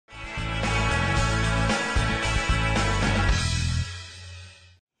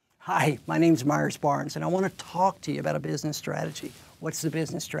Hi, my name's Myers Barnes, and I want to talk to you about a business strategy. What's the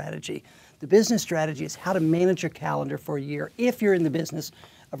business strategy? The business strategy is how to manage your calendar for a year if you're in the business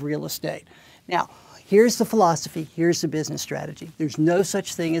of real estate. Now, here's the philosophy, here's the business strategy. There's no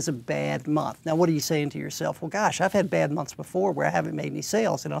such thing as a bad month. Now, what are you saying to yourself? Well, gosh, I've had bad months before where I haven't made any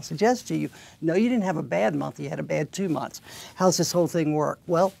sales, and I'll suggest to you, no, you didn't have a bad month, you had a bad 2 months. How's this whole thing work?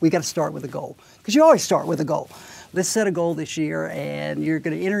 Well, we got to start with a goal, because you always start with a goal. Let's set a goal this year, and you're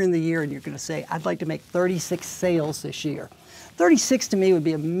going to enter in the year and you're going to say, I'd like to make 36 sales this year. 36 to me would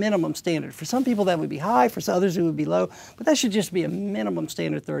be a minimum standard. For some people that would be high, for some others it would be low, but that should just be a minimum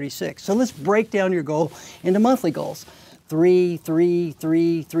standard 36. So let's break down your goal into monthly goals. 3, 3,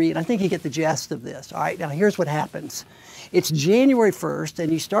 3, 3, and I think you get the gist of this. All right, now here's what happens. It's January 1st,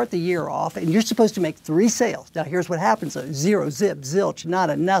 and you start the year off, and you're supposed to make 3 sales. Now here's what happens though. 0, zip, zilch,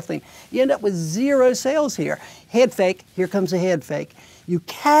 nada, nothing. You end up with 0 sales here. Head fake, here comes a head fake. You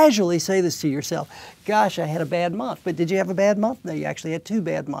casually say this to yourself, gosh, I had a bad month. But did you have a bad month? No, you actually had 2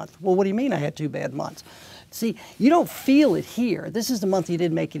 bad months. Well, what do you mean I had 2 bad months? See, you don't feel it here. This is the month you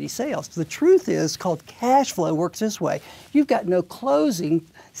didn't make any sales. The truth is, called cash flow, works this way. You've got no closing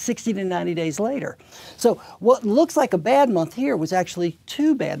 60 to 90 days later. So what looks like a bad month here was actually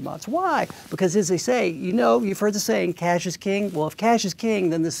 2 bad months. Why? Because as they say, you know, you've heard the saying, cash is king. Well, if cash is king,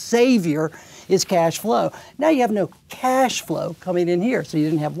 then the savior is cash flow. Now you have no cash flow coming in here. So you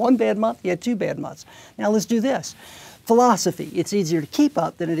didn't have 1 bad month, you had 2 bad months. Now let's do this. Philosophy, it's easier to keep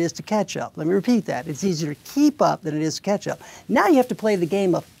up than it is to catch up. Let me repeat that. It's easier to keep up than it is to catch up. Now you have to play the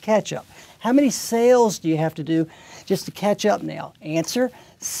game of catch up. How many sales do you have to do just to catch up now? Answer,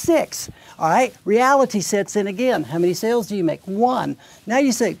 6. All right, reality sets in again. How many sales do you make? 1. Now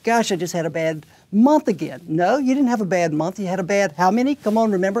you say, gosh, I just had a bad month again. No, you didn't have a bad month. You had a bad, how many? Come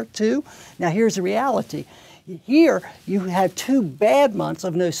on, remember, 2. Now here's the reality. Here, you had 2 bad months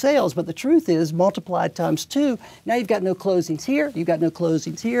of no sales, but the truth is, multiplied times 2, now you've got no closings here, you've got no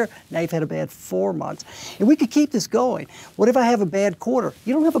closings here, now you've had a bad 4 months. And we could keep this going. What if I have a bad quarter?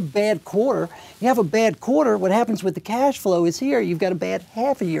 You don't have a bad quarter. You have a bad quarter, what happens with the cash flow is here, you've got a bad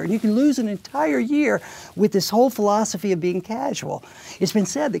half a year, and you can lose an entire year with this whole philosophy of being casual. It's been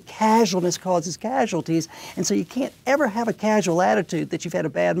said that casualness causes casualties, and so you can't ever have a casual attitude that you've had a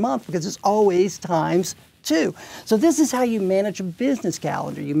bad month because it's always times 2. So this is how you manage a business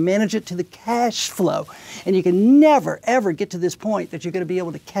calendar. You manage it to the cash flow. And you can never, ever get to this point that you're going to be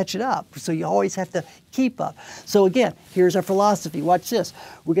able to catch it up. So you always have to keep up. So again, here's our philosophy. Watch this.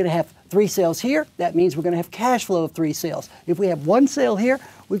 We're going to have 3 sales here. That means we're going to have cash flow of 3 sales. If we have 1 sale here,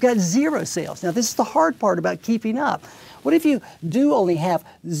 we've got 0 sales. Now this is the hard part about keeping up. What if you do only have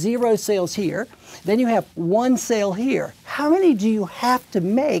 0 sales here, then you have 1 sale here? How many do you have to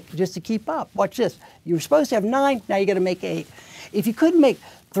make just to keep up? Watch this. You were supposed to have 9, now you got to make 8. If you couldn't make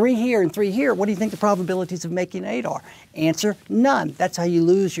 3 here and 3 here, what do you think the probabilities of making 8 are? Answer, none. That's how you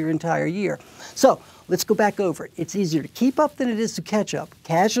lose your entire year. So let's go back over it. It's easier to keep up than it is to catch up.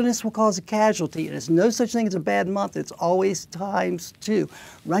 Casualness will cause a casualty. There's no such thing as a bad month. It's always times 2.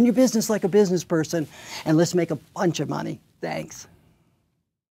 Run your business like a business person, and let's make a bunch of money. Thanks.